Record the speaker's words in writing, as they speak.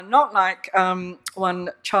Not like one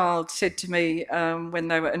child said to me when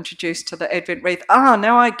they were introduced to the Advent wreath,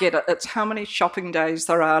 now I get it, it's how many shopping days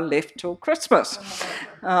there are left till Christmas.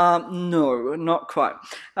 No, not quite.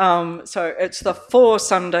 So it's the 4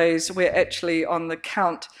 Sundays we're actually on the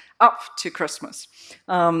count up to Christmas.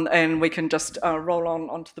 And we can just roll on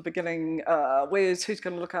onto the beginning. Who's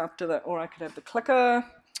going to look after that? Or I could have the clicker.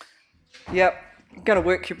 Yep. I'm going to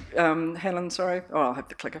work you, Helen, sorry. Oh, I'll have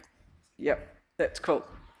the clicker. Yep, that's cool.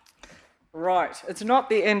 Right, it's not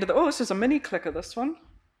the end of the... Oh, this is a mini clicker, this one.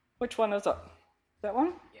 Which one is it? That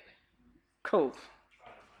one? Yeah. Cool.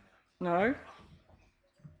 No?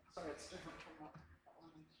 Sorry, it's different from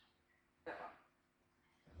that one.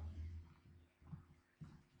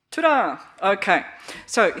 Ta-da! Okay,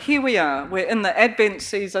 so here we are. We're in the Advent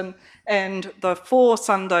season, and the 4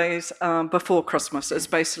 Sundays before Christmas is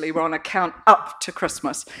basically we're on a count up to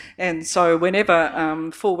Christmas. And so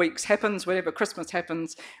whenever 4 weeks happens, whenever Christmas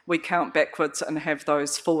happens, we count backwards and have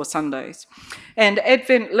those 4 Sundays. And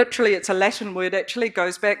Advent, literally, it's a Latin word, actually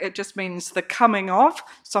goes back, it just means the coming of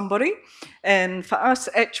somebody. And for us,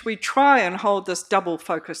 actually, we try and hold this double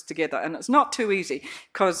focus together. And it's not too easy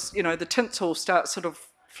because, you know, the tinsel starts sort of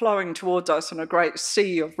flowing towards us in a great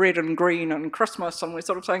sea of red and green and Christmas, and we're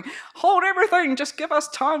sort of saying, hold everything, just give us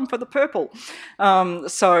time for the purple.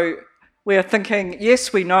 So we're thinking,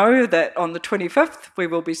 yes, we know that on the 25th we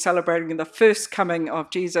will be celebrating the first coming of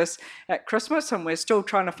Jesus at Christmas, and we're still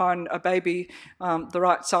trying to find a baby the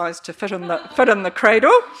right size to fit in the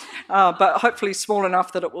cradle, but hopefully small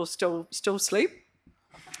enough that it will still sleep.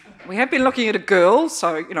 We have been looking at a girl,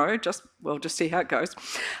 so, you know, we'll just see how it goes.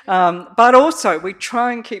 But also, we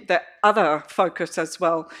try and keep that other focus as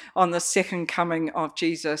well on the second coming of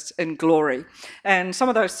Jesus in glory. And some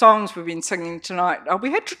of those songs we've been singing tonight,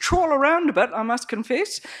 we had to trawl around a bit, I must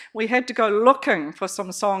confess. We had to go looking for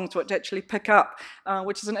some songs which actually pick up,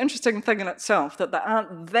 which is an interesting thing in itself, that there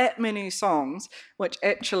aren't that many songs which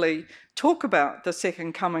actually talk about the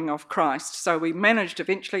second coming of Christ. So we managed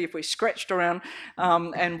eventually, if we scratched around,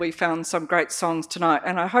 and we found some great songs tonight.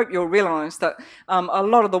 And I hope you'll realise that a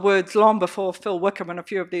lot of the words, long before Phil Wickham and a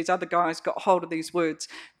few of these other guys got hold of these words,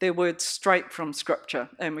 they're words straight from Scripture.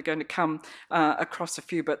 And we're going to come across a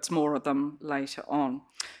few bits more of them later on.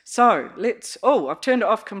 So let's... Oh, I've turned it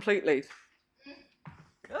off completely.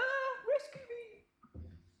 Rescue me!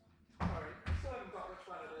 Sorry, I still haven't got which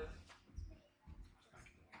one it is.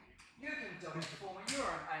 You can do it for me. You're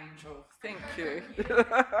an angel. Thank you.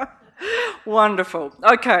 Wonderful.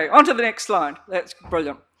 Okay, on to the next slide. That's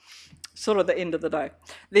brilliant. Sort of the end of the day.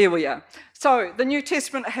 There we are. So the New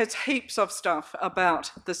Testament has heaps of stuff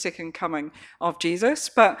about the second coming of Jesus,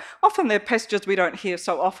 but often they're passages we don't hear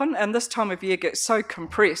so often, and this time of year gets so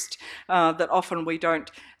compressed that often we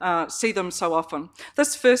don't see them so often.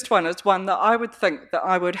 This first one is one that I would think that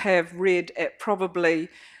I would have read at probably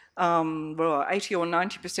 80 or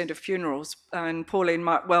 90% of funerals, and Pauline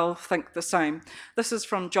might well think the same. This is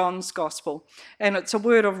from John's Gospel, and it's a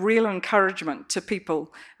word of real encouragement to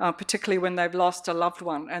people, particularly when they've lost a loved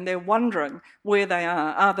one, and they're wondering where they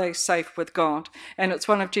are. Are they safe with God? And it's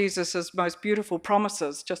one of Jesus's most beautiful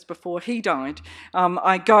promises just before he died.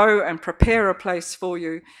 I go and prepare a place for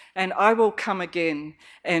you, and I will come again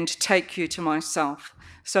and take you to myself,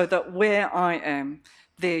 so that where I am,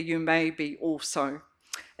 there you may be also.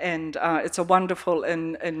 And it's a wonderful,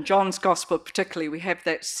 in John's Gospel particularly, we have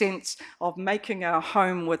that sense of making our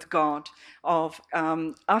home with God, of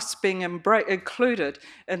us being included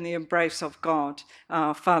in the embrace of God,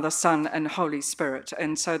 Father, Son, and Holy Spirit.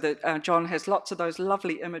 And so that John has lots of those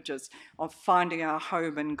lovely images of finding our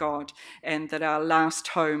home in God, and that our last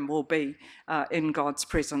home will be in God's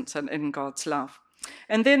presence and in God's love.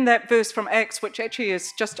 And then that verse from Acts, which actually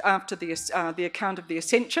is just after the account of the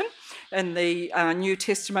Ascension in the New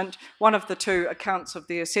Testament, one of the two accounts of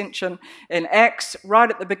the Ascension in Acts,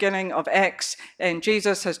 right at the beginning of Acts, and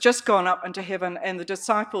Jesus has just gone up into heaven, and the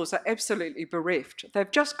disciples are absolutely bereft.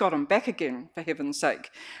 They've just got him back again, for heaven's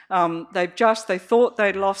sake. They thought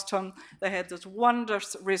they'd lost him. They had this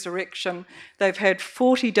wondrous resurrection. They've had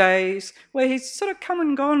 40 days where he's sort of come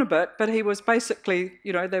and gone a bit, but he was basically,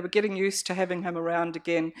 you know, they were getting used to having him around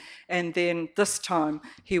again, and then this time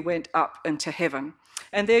he went up into heaven.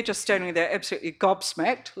 And they're just standing there absolutely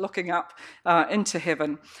gobsmacked, looking up into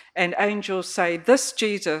heaven, and angels say, this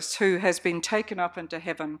Jesus who has been taken up into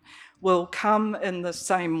heaven will come in the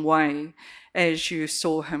same way as you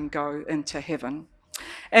saw him go into heaven.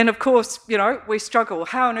 And of course, you know, we struggle.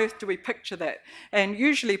 How on earth do we picture that? And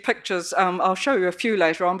usually pictures, I'll show you a few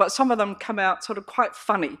later on, but some of them come out sort of quite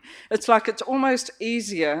funny. It's like it's almost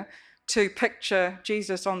easier to picture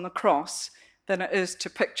Jesus on the cross than it is to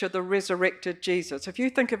picture the resurrected Jesus. If you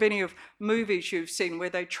think of any of movies you've seen where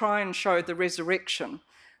they try and show the resurrection,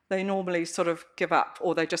 they normally sort of give up,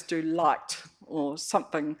 or they just do light or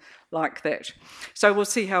something like that. So we'll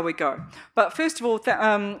see how we go. But first of all,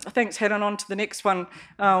 thanks, Helen. On to the next one.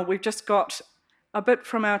 We've just got a bit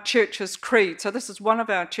from our church's creed. So this is one of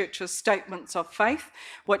our church's statements of faith,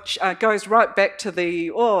 which goes right back to the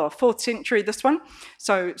 4th century, this one.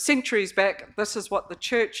 So centuries back, this is what the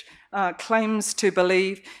church claims to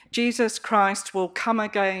believe. Jesus Christ will come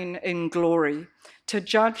again in glory to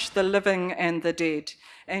judge the living and the dead,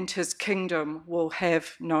 and his kingdom will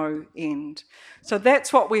have no end. So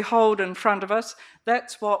that's what we hold in front of us.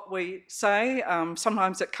 That's what we say.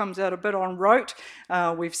 Sometimes it comes out a bit on rote.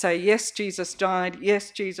 We say, yes, Jesus died.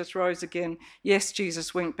 Yes, Jesus rose again. Yes,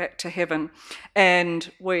 Jesus went back to heaven. And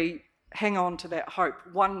we hang on to that hope.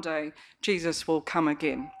 One day, Jesus will come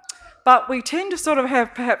again. But we tend to sort of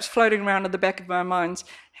have perhaps floating around in the back of our minds,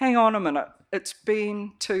 hang on a minute, it's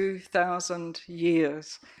been 2,000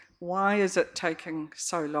 years. Why is it taking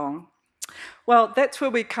so long? Well, that's where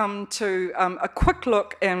we come to a quick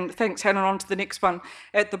look, and thanks, Hannah, on to the next one,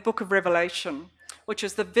 at the book of Revelation, which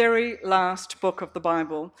is the very last book of the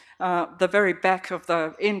Bible, the very back of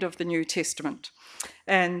the end of the New Testament.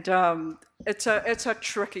 And it's a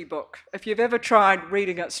tricky book. If you've ever tried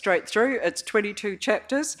reading it straight through, it's 22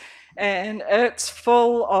 chapters, and it's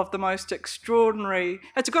full of the most extraordinary.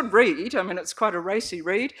 It's a good read. I mean, it's quite a racy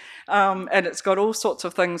read, and it's got all sorts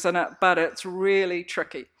of things in it, but it's really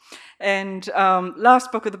tricky. And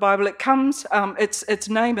last book of the Bible, it comes, its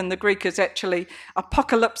name in the Greek is actually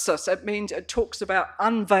apocalypsis. It means it talks about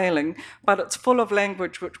unveiling, but it's full of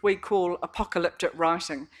language which we call apocalyptic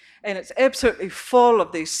writing. And it's absolutely full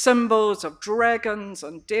of these symbols of dragons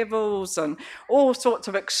and devils and all sorts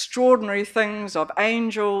of extraordinary things, of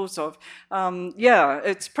angels, of,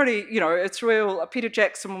 it's pretty, it's real. Peter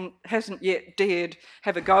Jackson hasn't yet dared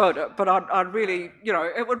have a go at it, but I'd really,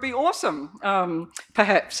 it would be awesome,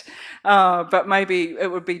 perhaps. But maybe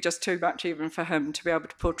it would be just too much even for him to be able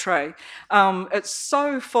to portray. It's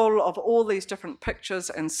so full of all these different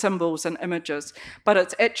pictures and symbols and images, but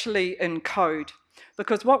it's actually in code.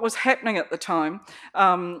 Because what was happening at the time,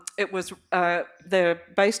 they're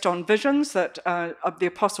based on visions that the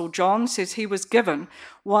Apostle John says he was given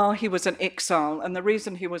while he was in exile. And the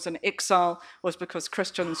reason he was in exile was because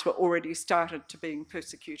Christians were already started to being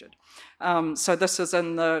persecuted. So this is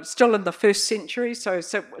still in the 1st century, so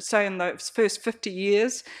say in the first 50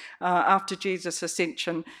 years after Jesus'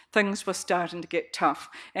 ascension, things were starting to get tough.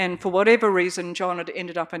 And for whatever reason, John had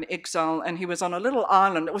ended up in exile, and he was on a little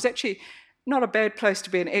island. It was actually not a bad place to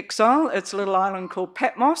be in exile. It's a little island called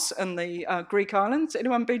Patmos in the Greek islands.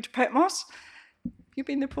 Anyone been to Patmos? You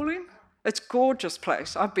been there, Pauline? It's a gorgeous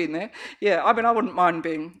place. I've been there. Yeah, I mean, I wouldn't mind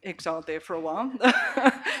being exiled there for a while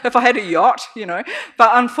if I had a yacht,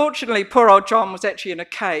 But unfortunately, poor old John was actually in a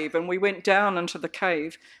cave, and we went down into the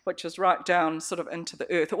cave, which is right down sort of into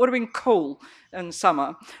the earth. It would have been cool in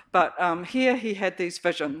summer, but here he had these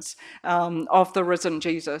visions of the risen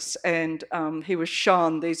Jesus, and he was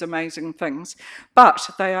shown these amazing things. But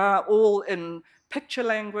they are all in picture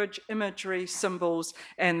language, imagery, symbols,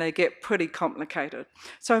 and they get pretty complicated.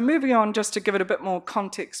 So moving on, just to give it a bit more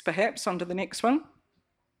context perhaps, onto the next one.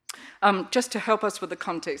 Just to help us with the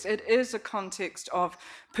context, it is a context of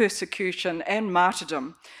persecution and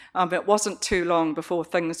martyrdom. It wasn't too long before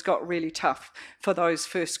things got really tough for those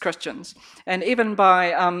first Christians. And even in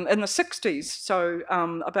the 60s, so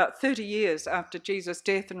about 30 years after Jesus'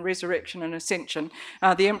 death and resurrection and ascension,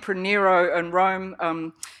 the Emperor Nero in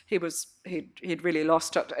Rome, he'd really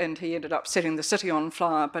lost it, and he ended up setting the city on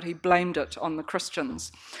fire, but he blamed it on the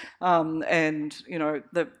Christians.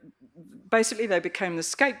 Basically they became the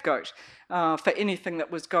scapegoat for anything that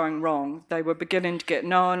was going wrong. They were beginning to get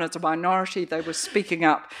known as a minority. They were speaking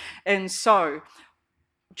up. And so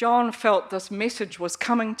John felt this message was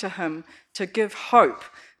coming to him to give hope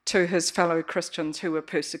to his fellow Christians who were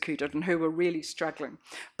persecuted and who were really struggling.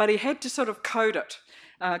 But he had to sort of code it,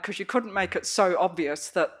 because you couldn't make it so obvious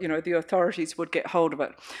that the authorities would get hold of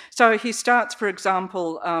it. So he starts, for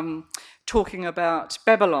example, talking about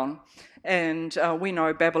Babylon. And we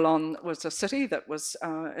know Babylon was a city that was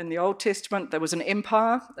in the Old Testament. There was an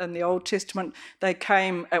empire in the Old Testament. They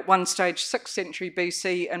came at one stage, 6th century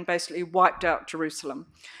BC, and basically wiped out Jerusalem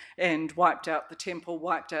and wiped out the temple,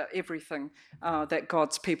 wiped out everything that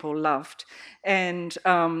God's people loved. And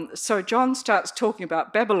so John starts talking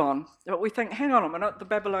about Babylon. But we think, hang on a minute, the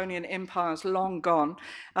Babylonian Empire's long gone.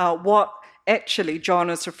 What actually John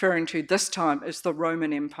is referring to this time is the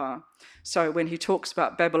Roman Empire. So when he talks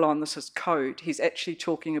about Babylon, this is code, he's actually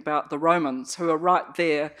talking about the Romans who are right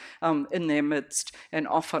there in their midst and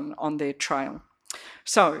often on their trail.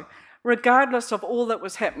 So regardless of all that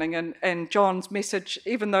was happening and John's message,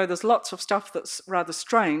 even though there's lots of stuff that's rather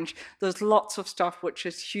strange, there's lots of stuff which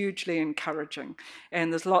is hugely encouraging.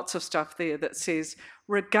 And there's lots of stuff there that says,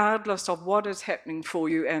 regardless of what is happening for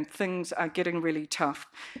you and things are getting really tough,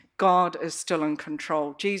 God is still in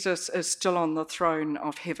control. Jesus is still on the throne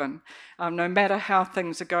of heaven, no matter how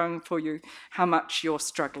things are going for you, how much you're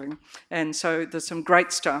struggling. And so there's some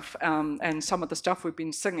great stuff, and some of the stuff we've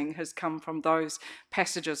been singing has come from those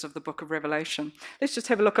passages of the book of Revelation. Let's just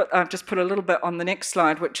have a look at, I've just put a little bit on the next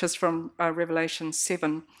slide, which is from Revelation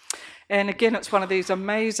 7. And again, it's one of these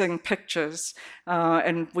amazing pictures,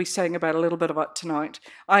 and we sang about a little bit of it tonight.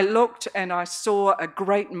 I looked and I saw a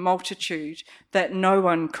great multitude that no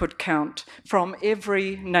one could count, from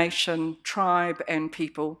every nation, tribe, and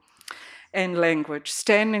people and language,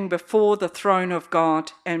 standing before the throne of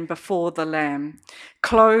God and before the Lamb,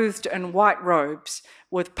 clothed in white robes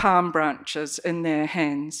with palm branches in their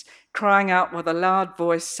hands, crying out with a loud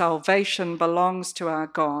voice, "Salvation belongs to our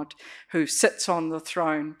God who sits on the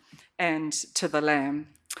throne and to the Lamb."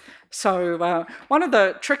 So one of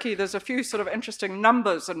the there's a few sort of interesting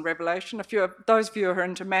numbers in Revelation. Those of you who are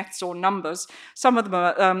into maths or numbers, some of them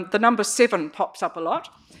are, the number 7 pops up a lot.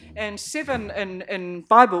 And 7 in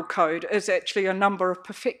Bible code is actually a number of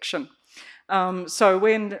perfection. So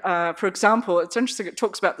when, for example, it's interesting, it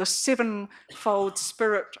talks about the 7-fold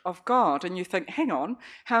Spirit of God, and you think, hang on,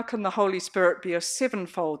 how can the Holy Spirit be a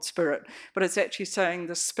 7-fold Spirit? But it's actually saying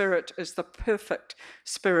the Spirit is the perfect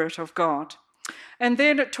Spirit of God. And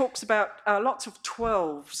then it talks about lots of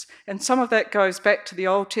 12s, and some of that goes back to the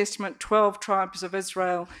Old Testament, 12 tribes of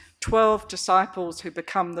Israel, 12 disciples who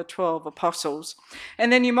become the 12 apostles.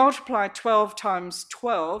 And then you multiply 12 times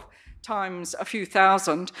 12 times a few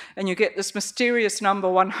thousand, and you get this mysterious number,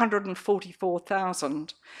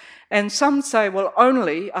 144,000. And some say, well,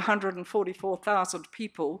 only 144,000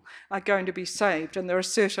 people are going to be saved, and there are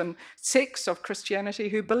certain sects of Christianity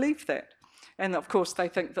who believe that. And of course, they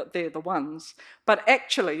think that they're the ones. But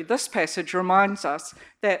actually, this passage reminds us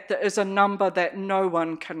that there is a number that no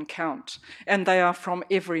one can count. And they are from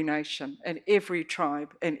every nation and every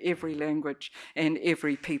tribe and every language and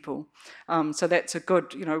every people. So that's a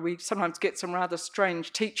good, we sometimes get some rather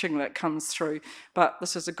strange teaching that comes through. But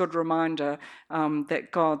this is a good reminder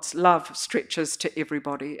that God's love stretches to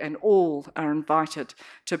everybody and all are invited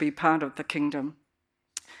to be part of the kingdom.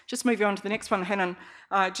 Just moving on to the next one, Hannon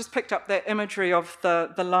just picked up that imagery of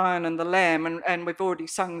the lion and the lamb, and we've already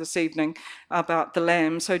sung this evening about the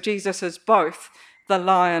lamb. So Jesus is both the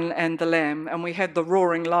lion and the lamb, and we had the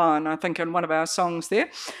roaring lion, I think, in one of our songs there.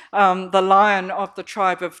 The lion of the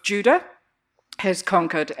tribe of Judah has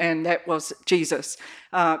conquered, and that was Jesus,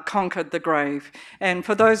 conquered the grave. And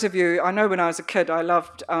for those of you, I know when I was a kid, I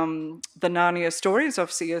loved the Narnia stories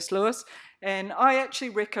of C.S. Lewis, and I actually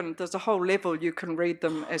reckon there's a whole level you can read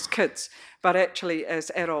them as kids, but actually as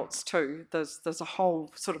adults too. There's a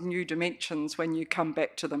whole sort of new dimensions when you come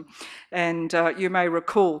back to them. And you may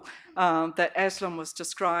recall that Aslan was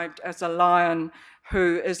described as a lion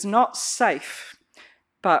who is not safe,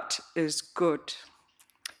 but is good.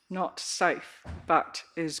 Not safe, but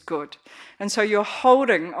is good. And so you're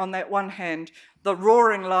holding on that one hand the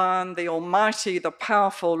roaring lion, the almighty, the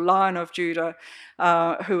powerful Lion of Judah,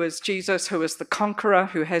 who is Jesus, who is the conqueror,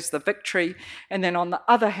 who has the victory. And then on the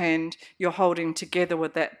other hand, you're holding together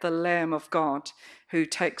with that the Lamb of God, who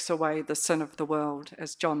takes away the sin of the world,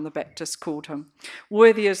 as John the Baptist called him.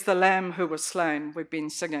 Worthy is the Lamb who was slain, we've been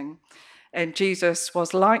singing. And Jesus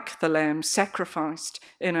was like the lamb sacrificed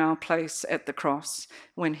in our place at the cross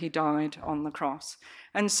when he died on the cross.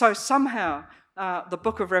 And so somehow the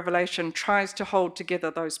book of Revelation tries to hold together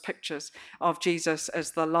those pictures of Jesus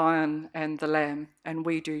as the lion and the lamb, and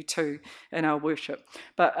we do too in our worship.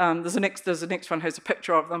 But there's the next one has a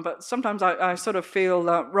picture of them, but sometimes I sort of feel,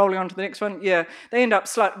 rolling on to the next one, they end up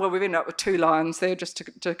we've ended up with 2 lions there just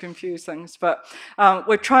to confuse things, but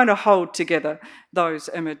we're trying to hold together those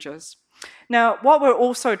images. Now, what we're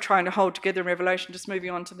also trying to hold together in Revelation, just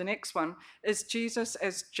moving on to the next one, is Jesus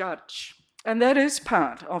as judge. And that is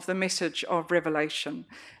part of the message of Revelation.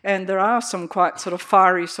 And there are some quite sort of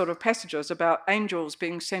fiery sort of passages about angels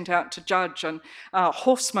being sent out to judge and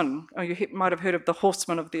horsemen. You might have heard of the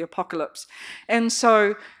horsemen of the apocalypse. And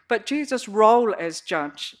so, but Jesus' role as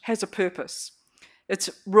judge has a purpose.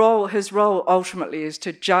 His role ultimately is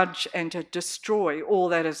to judge and to destroy all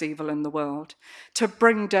that is evil in the world, to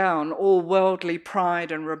bring down all worldly pride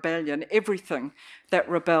and rebellion, everything that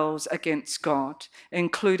rebels against God,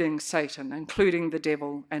 including Satan, including the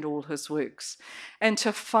devil and all his works, and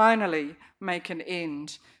to finally make an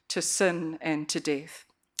end to sin and to death.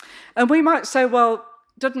 And we might say, well,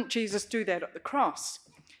 didn't Jesus do that at the cross?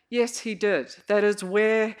 Yes, he did. That is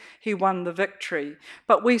where he won the victory.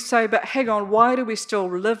 But we say, but hang on, why do we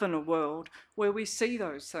still live in a world where we see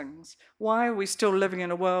those things? Why are we still living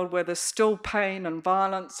in a world where there's still pain and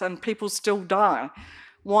violence and people still die?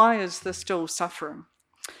 Why is there still suffering?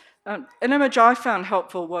 An image I found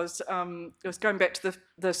helpful was, it was going back to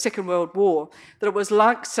the Second World War, that it was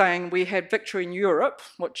like saying we had victory in Europe,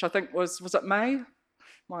 which I think was it May?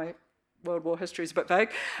 My World War history is a bit vague.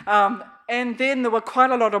 And then there were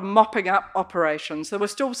quite a lot of mopping up operations. There were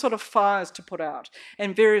still sort of fires to put out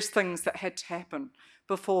and various things that had to happen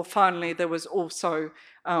before finally there was also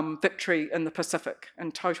victory in the Pacific,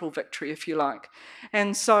 and total victory, if you like.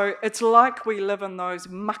 And so it's like we live in those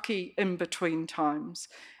mucky in-between times.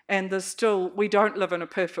 And we don't live in a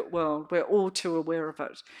perfect world. We're all too aware of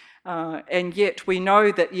it. And yet we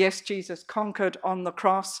know that, yes, Jesus conquered on the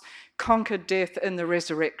cross, conquered death in the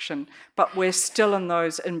resurrection, but we're still in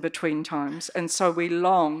those in-between times. And so we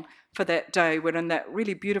long for that day when, in that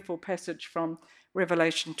really beautiful passage from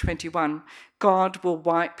Revelation 21, God will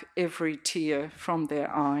wipe every tear from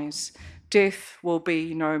their eyes. Death will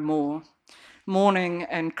be no more. Mourning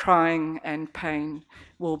and crying and pain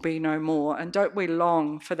will be no more. And don't we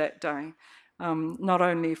long for that day? Not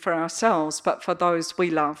only for ourselves, but for those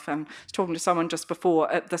we love. And I was talking to someone just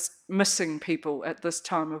before, at this missing people at this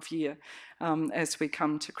time of year, as we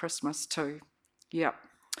come to Christmas too. Yeah.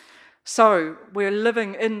 So we're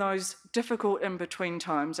living in those difficult in-between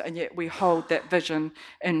times, and yet we hold that vision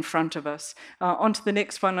in front of us. On to the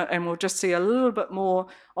next one, and we'll just see a little bit more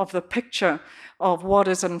of the picture of what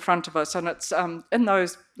is in front of us. And it's in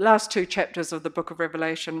those last two chapters of the book of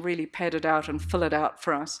Revelation, really padded out and fill it out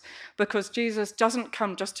for us, because Jesus doesn't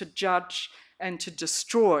come just to judge and to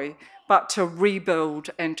destroy, but to rebuild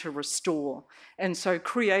and to restore. And so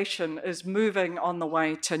creation is moving on the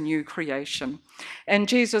way to new creation. And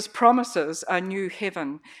Jesus promises a new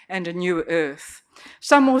heaven and a new earth.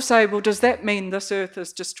 Some will say, well, does that mean this earth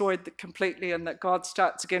is destroyed completely and that God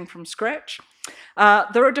starts again from scratch?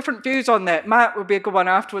 There are different views on that. Mark would be a good one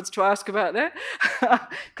afterwards to ask about that,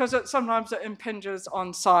 because sometimes it impinges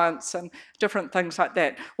on science and different things like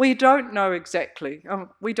that. We don't know exactly.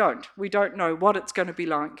 We don't know what it's going to be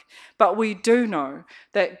like. But we do know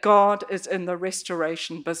that God is in the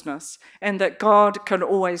restoration business, and that God can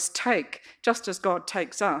always take, just as God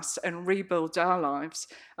takes us and rebuilds our lives.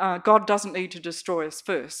 God doesn't need to destroy us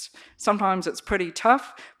first. Sometimes it's pretty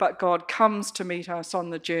tough, but God comes to meet us on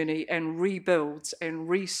the journey and rebuilds and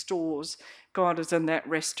restores. God is in that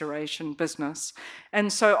restoration business.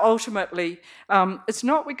 And so ultimately, it's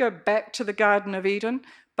not we go back to the Garden of Eden,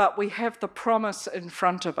 but we have the promise in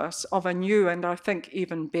front of us of a new and I think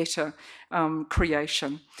even better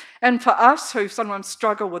creation. And for us who sometimes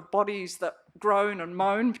struggle with bodies that groan and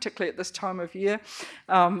moan, particularly at this time of year,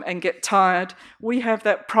 and get tired, we have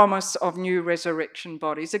that promise of new resurrection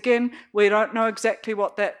bodies. Again, we don't know exactly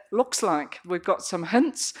what that looks like. We've got some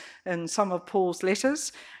hints in some of Paul's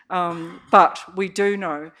letters, but we do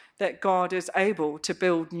know that God is able to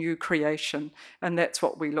build new creation, and that's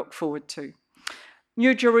what we look forward to.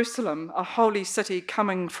 New Jerusalem, a holy city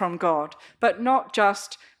coming from God, but not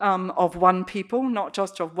just of one people, not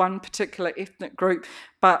just of one particular ethnic group,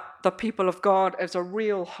 but the people of God as a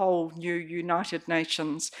real whole new United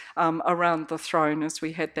Nations around the throne, as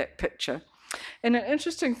we had that picture. And an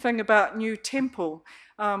interesting thing about New Temple,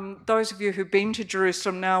 those of you who've been to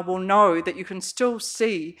Jerusalem now will know that you can still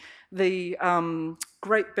see the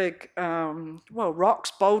great big,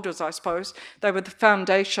 rocks, boulders, I suppose. They were the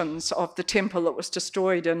foundations of the temple that was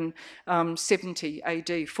destroyed in 70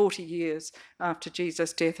 AD, 40 years after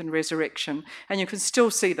Jesus' death and resurrection. And you can still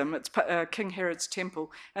see them. It's King Herod's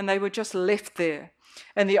temple, and they were just left there.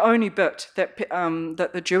 And the only bit that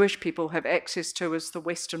the Jewish people have access to is the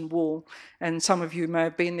Western Wall. And some of you may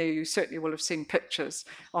have been there. You certainly will have seen pictures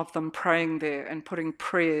of them praying there and putting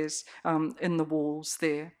prayers in the walls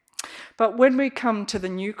there. But when we come to the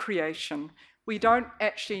new creation, we don't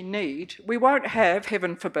actually need, we won't have,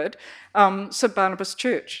 heaven forbid, St Barnabas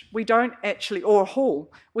Church. We don't actually, or a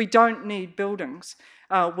hall. We don't need buildings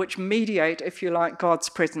which mediate, if you like, God's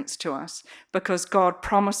presence to us, because God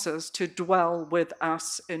promises to dwell with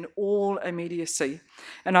us in all immediacy.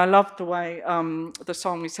 And I love the way the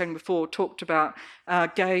song we sang before talked about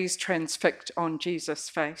gaze transfixed on Jesus'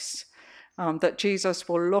 face. that Jesus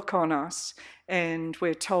will look on us, and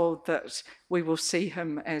we're told that we will see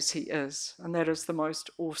him as he is. And that is the most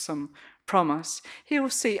awesome promise. He will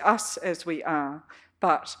see us as we are,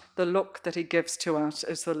 but the look that he gives to us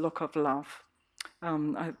is the look of love.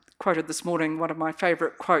 I quoted this morning, one of my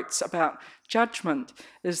favourite quotes about judgment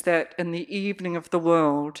is that in the evening of the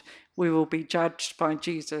world, we will be judged by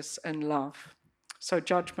Jesus in love. So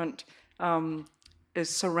judgment is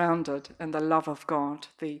surrounded in the love of God,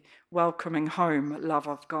 the welcoming home love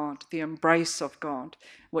of God, the embrace of God,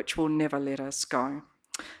 which will never let us go.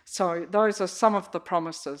 So those are some of the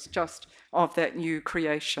promises just of that new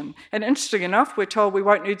creation. And interesting enough, we're told we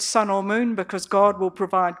won't need sun or moon because God will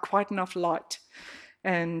provide quite enough light.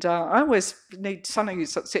 And I always need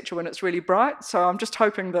sunnies, etc., when it's really bright. So I'm just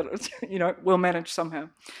hoping that we'll manage somehow.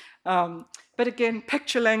 But again,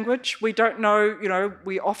 picture language, we don't know,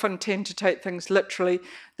 we often tend to take things literally.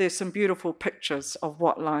 There's some beautiful pictures of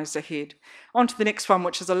what lies ahead. On to the next one,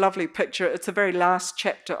 which is a lovely picture. It's the very last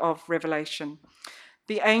chapter of Revelation.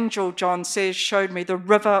 The angel, John says, showed me the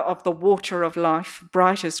river of the water of life,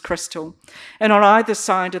 bright as crystal. And on either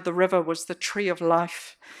side of the river was the tree of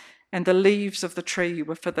life, and the leaves of the tree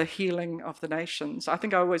were for the healing of the nations. I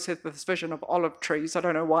think I always had this vision of olive trees. I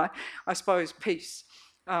don't know why. I suppose peace.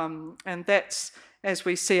 And that's as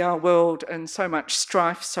we see our world in so much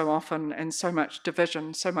strife so often and so much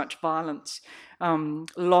division, so much violence,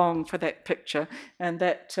 long for that picture. And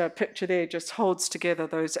that picture there just holds together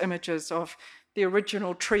those images of the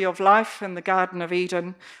original tree of life in the Garden of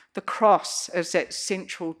Eden, the cross as that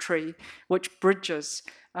central tree which bridges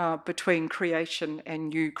between creation and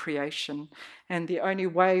new creation. And the only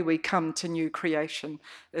way we come to new creation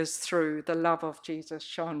is through the love of Jesus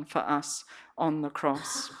shown for us on the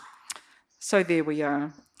cross. So there we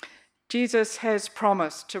are. Jesus has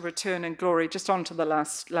promised to return in glory. Just on to the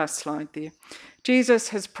last slide there. Jesus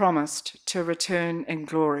has promised to return in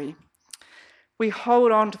glory. We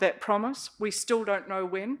hold on to that promise. We still don't know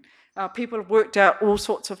when. People have worked out all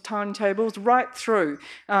sorts of timetables right through.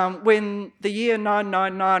 When the year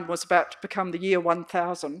 999 was about to become the year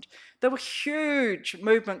 1000, there were huge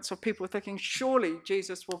movements of people thinking, surely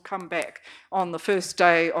Jesus will come back on the first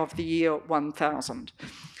day of the year 1000.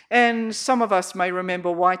 And some of us may remember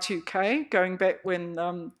Y2K, going back when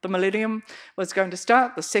the millennium was going to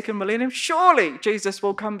start, the second millennium. Surely Jesus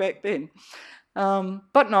will come back then.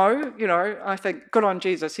 But no, I think good on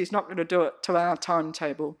Jesus. He's not going to do it to our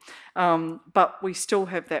timetable. But we still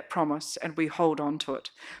have that promise and we hold on to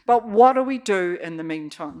it. But what do we do in the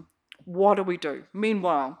meantime? What do we do?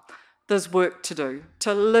 Meanwhile, there's work to do,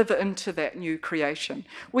 to live into that new creation.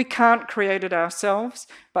 We can't create it ourselves,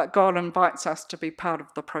 but God invites us to be part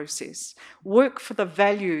of the process. Work for the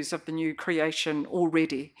values of the new creation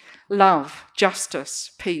already. Love,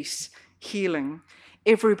 justice, peace, healing.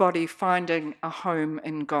 Everybody finding a home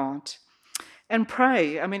in God. And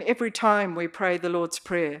pray. Every time we pray the Lord's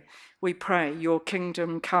Prayer, we pray, your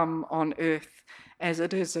kingdom come on earth as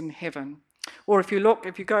it is in heaven. Or if you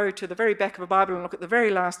go to the very back of the Bible and look at the very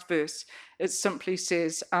last verse, it simply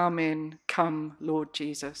says, Amen, come, Lord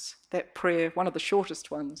Jesus. That prayer, one of the shortest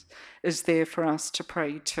ones, is there for us to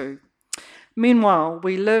pray too. Meanwhile,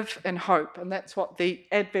 we live in hope, and that's what the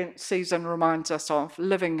Advent season reminds us of,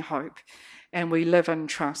 living hope. And we live in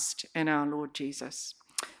trust in our Lord Jesus.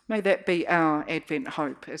 May that be our Advent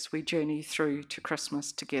hope as we journey through to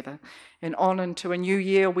Christmas together. And on into a new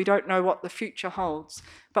year, we don't know what the future holds,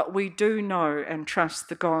 but we do know and trust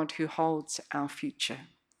the God who holds our future.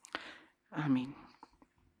 Amen.